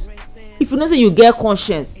health. If you know say you get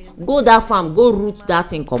conscience, go that farm, go root that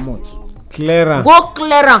thing comot, go clear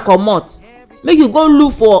am comot. Make you go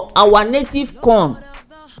look for our native corn,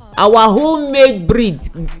 our homemade breed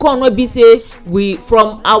corn wey be say we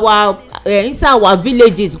from our inside our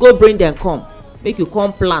villages go bring them come, make you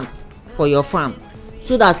come plant for your farm,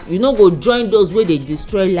 so that you no go join those wey dey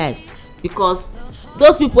destroy lives, because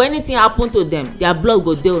those people, anything happen to them, their blood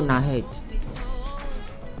go dey una head.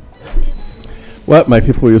 Well, my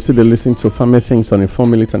people, you still listen to Family Things on a 4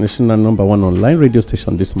 international #1 online radio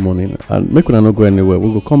station this morning, and make una no go anywhere. We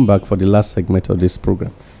will come back for the last segment of this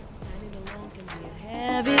program.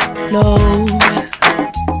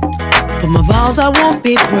 But my vows I won't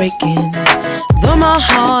be breaking, though my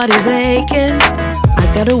heart is aching.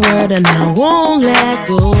 I got a word and I won't let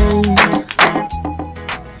go.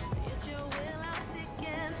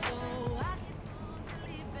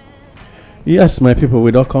 Yes, my people, we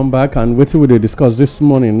don't come back, and what we discuss this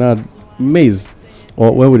morning now, maize,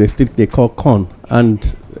 or where we still they call corn, and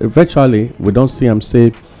virtually we don't see them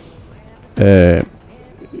say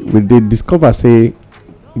we they discover say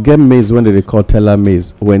get maize when they call teller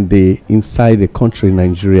maize when they inside the country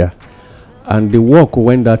Nigeria, and the work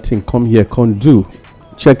when that thing come here can't do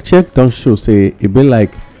check don't show say it be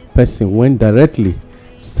like person when directly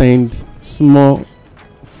send small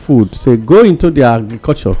food, say go into the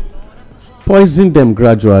agriculture, poison them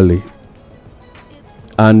gradually,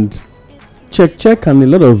 and check and a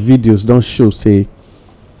lot of videos don't show say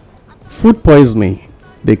food poisoning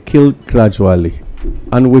they kill gradually,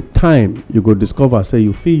 and with time you go discover say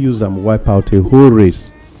you fit use them wipe out a whole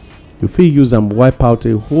race, you fit use them wipe out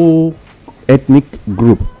a whole ethnic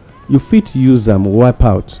group, you fit use them wipe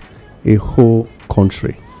out a whole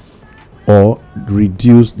country or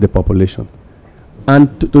reduce the population.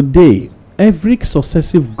 And today every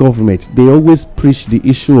successive government, they always preach the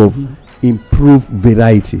issue of improved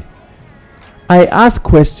variety. I ask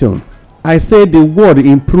question. I say the word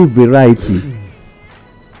improve variety.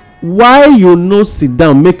 Why you no sit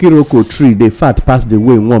down make iroko tree dey fat pass the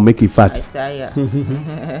way one make it fat?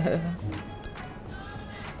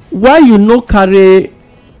 Why you no carry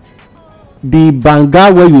the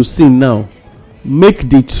banga wey you see now make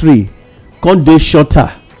the tree come dey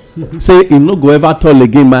shorter? Say e no go ever tall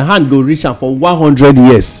again, my hand go reach am for 100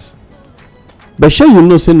 years. But sure you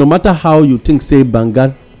know say no matter how you think say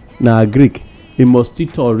banga na agric, e must still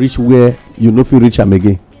tall reach where you no fit reach am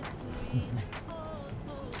again.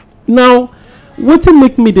 Now wetin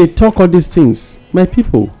make me dey talk all these things, my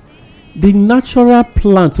people? The natural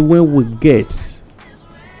plant wey we get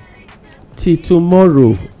till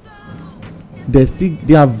tomorrow,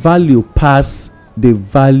 their value pass the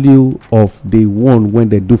value of the one when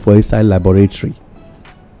they do for inside laboratory.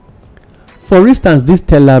 For instance, this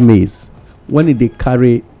teller maize, when e dey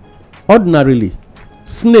carry, ordinarily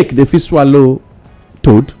snake dey fit swallow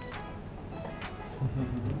toad.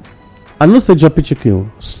 I no say jumpy chicken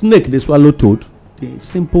o, snake dey swallow toad. The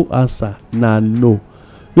simple answer na no.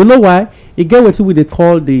 You know why? E get wetin we dey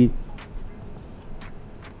call the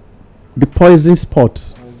poison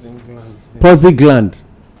spot, poison gland.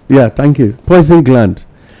 Yeah, thank you. Poison gland.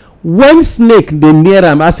 When snake dey near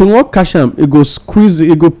am, as e wan catch am, e go squeeze,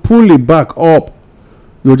 e go pull it back up.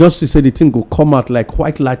 You just see say the thing go come out like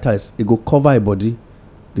white lattice. E go cover e body.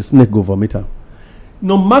 The snake go vomit am.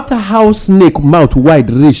 No matter how snake mouth wide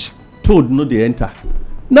reach, toad no dey enter.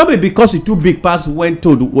 No be because e too big pass when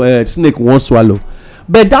toad snake wan swallow,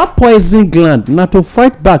 but that poison gland na to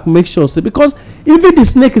fight back, make sure say, because even the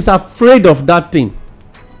snake is afraid of that thing.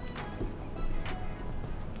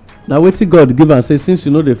 Na wetin God give am say, since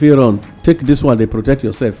you no dey fit run, take this one dey protect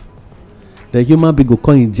yourself. The human being go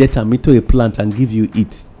come inject am into a plant and give you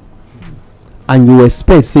it, and you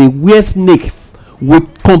expect say where snake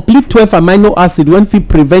with complete 12 amino acid when fit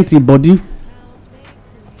prevent im body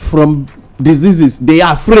from diseases, they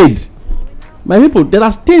are afraid. My people, there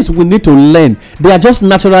are things we need to learn. They are just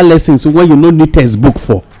natural lessons wey you no need textbook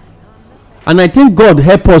for, and I think God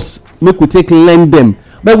help us make we take learn them,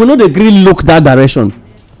 but we no dey gree look that direction.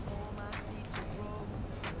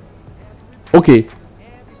 Okay,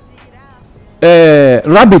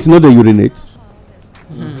 rabbit no dey urinate.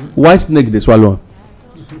 Why snake dey swallow am?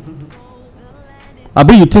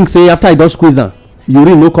 Abi you think say after e don squeeze am,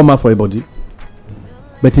 urine no come out for e body,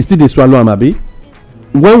 but e still dey swallow am? Abi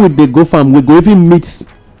when we dey go farm, we go even meet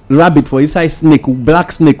rabbit for inside snake,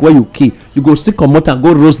 black snake wey you kill, you go still comot am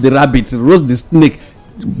go roast the rabbit, roast the snake,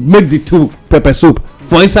 make the two pepper soup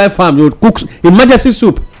for inside farm. You cook emergency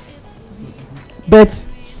soup, but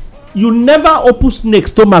you never open snake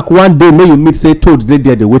stomach one day make you meet say toad dey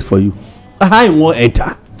there dey wait for you. How e wan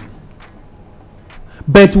enter?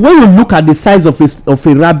 But when you look at the size of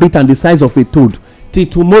a rabbit and the size of a toad, till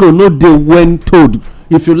tomorrow no dey when toad,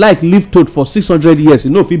 if you like leave toad for 600 years,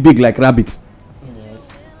 you know fit big like rabbit.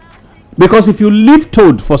 Yes. Because if you leave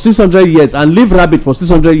toad for 600 years and leave rabbit for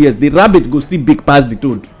 600 years, the rabbit go still big pass the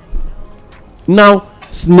toad. Now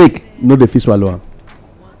snake no dey fit swallow am,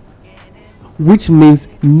 which means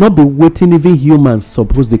not be wetin even humans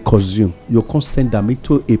suppose dey consume. You can't send them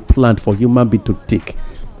into a plant for human being to take.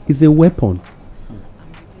 It's a weapon.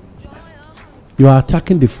 You are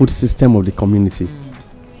attacking the food system of the community.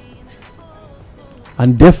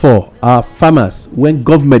 And therefore our farmers, when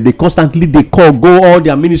government they constantly they call, go all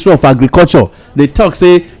their Ministry of Agriculture, they talk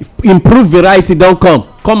say improve variety don't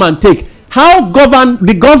come and take. How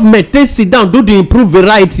the government take sit down do the improve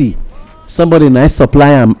variety? Somebody na supply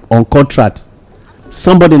am on contract,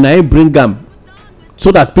 somebody na bring am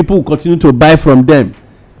so that people will continue to buy from them.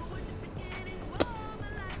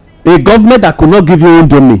 A government that could not give you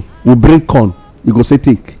indomie will bring corn, you go say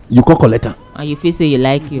take, you go collect am, and you feel say you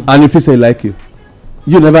like you, and if you say like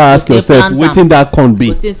you never ask yourself wetin that corn be.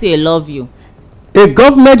 Wetin say love you. A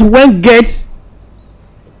government when get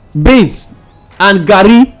beans and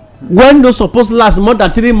garri when no suppose last more than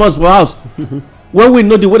 3 months for house. When we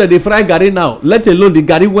know the way that they fry garri now, let alone the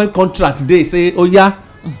garri when contract dey say oh yeah,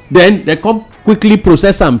 then they come quickly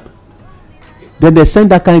process am, then they send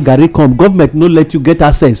that kind garri come. Government no let you get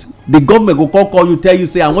access. The government go call you, tell you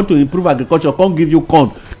say I want to improve agriculture, come give you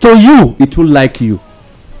corn. To you it will like you.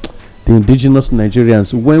 The indigenous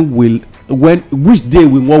Nigerians, which day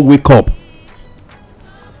we wan wake up?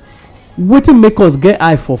 Wetin make us get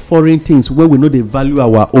eye for foreign things when we know dey value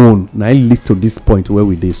our own? Na it lead to this point where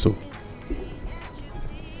we dey so.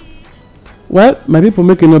 Well, my people,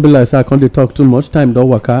 make it no be like say I can't dey talk too much. Time don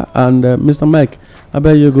waka, and Mr. Mike,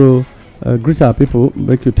 abeg you go greet our people,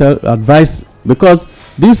 make you tell advice, because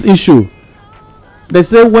this issue, they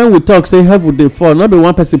say when we talk say heaven dey fall, no be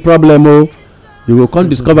one person problem o. you go come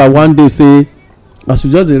discover one day say as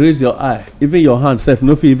you just dey raise your eye, even your hand sef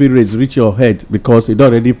no fit even raise reach your head because e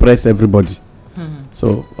don already press everybody.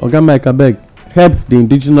 So oga Mike abeg help the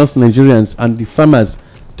indigenous Nigerians and the farmers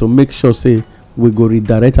to make sure say we go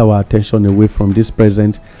redirect our attention away from this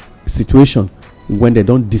present situation when they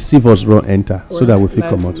don deceive us run enter so that we fit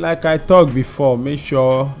comot. Like I talk before, make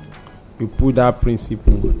sure you put that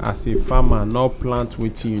principle as a farmer. No plant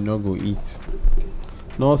wetin you no go eat,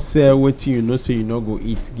 no sell wetin you know say you no go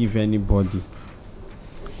eat give anybody.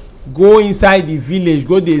 Go inside the village,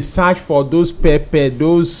 go dey search for those pepper,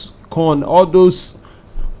 those corn, all those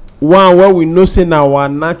one wey we know say na our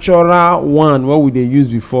natural one wey we dey use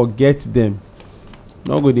before. Get them.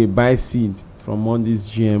 No go dey buy seed from all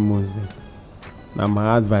these GMOs dem. Na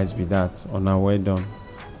my advice be that. Una well done.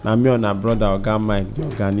 Na me and our brother oga Mike, the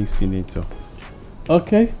organic senator.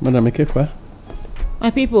 Okay, Madam Ekekwa.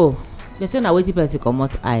 My people, they say na wetin person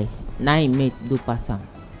comot eye na im mate do pass am.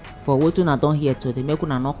 For wetin una don hear today, make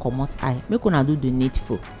una no comot eye, make una do the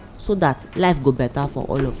needful so that life go better for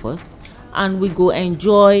all of us and we go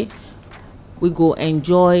enjoy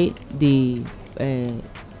the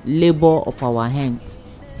labour of our hands.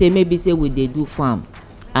 Say maybe say we dey do farm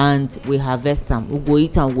and we harvest am, we go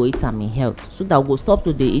eat am in health so that we go stop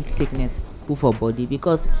to dey eat sickness put for body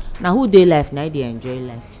because na who dey life na dey enjoy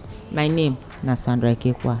life. My name na Sandra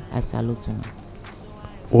Ekekwa. I salute una.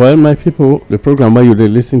 Well, my people, the program where you dey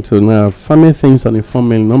listen to now, Farming Things and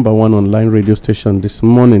Informing, number 1 online radio station this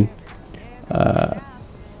morning,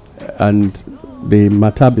 and the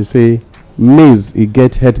matter be say maize e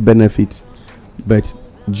get health benefit, but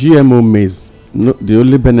GMO maize the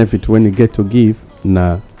only benefit when you get to give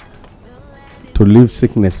na to leave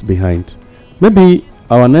sickness behind. Maybe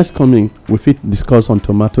our next coming we fit discuss on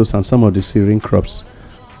tomatoes and some of the cereal crops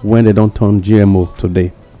when they don't turn GMO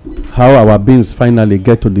today. How our beans finally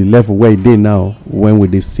get to the level where they now when we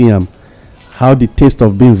dey see them, how the taste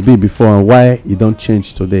of beans be before and why it don't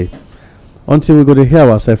change today. Until we go to hear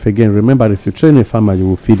ourselves again, remember if you train a farmer you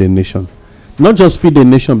will feed a nation. Not just feed a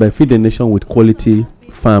nation but feed a nation with quality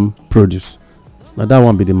farm produce. Now that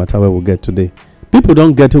won't be the matter where we'll get today. People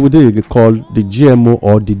don't get it with it you call the GMO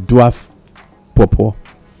or the dwarf pawpaw.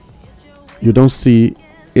 You don't see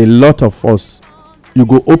a lot of us. You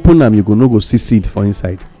go open them, you go no go see seed for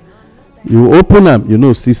inside. You open them, you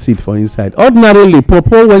know see seed for inside. Ordinarily,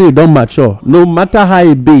 pawpaw when it don't mature, no matter how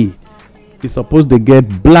it be, it's supposed to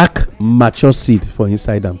get black mature seed for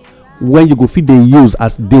inside them. When you go feed they use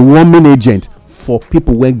as the warming agent for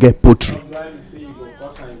people when get poultry.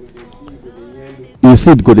 You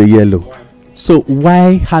see it go the yellow. So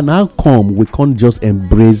why how come we can't just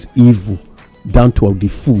embrace evil down to the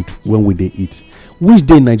food when we dey eat? Which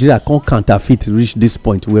day Nigeria can't counterfeit reach this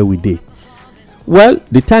point where we dey? Well,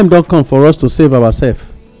 the time don't come for us to save ourselves.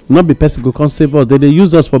 Not be person go can't save us. They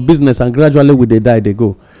use us for business and gradually we dey die they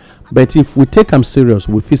go. But if we take them serious,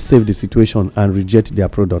 we fit save the situation and reject their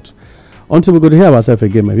product. Until we go to hear ourselves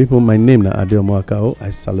again, my people, my name na Adeomo Akao.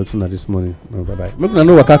 I salute you this morning. Bye bye. Make una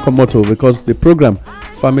know waka comot o because the program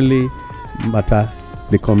Family Matter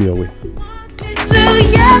they come your way.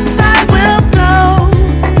 Yes, I will.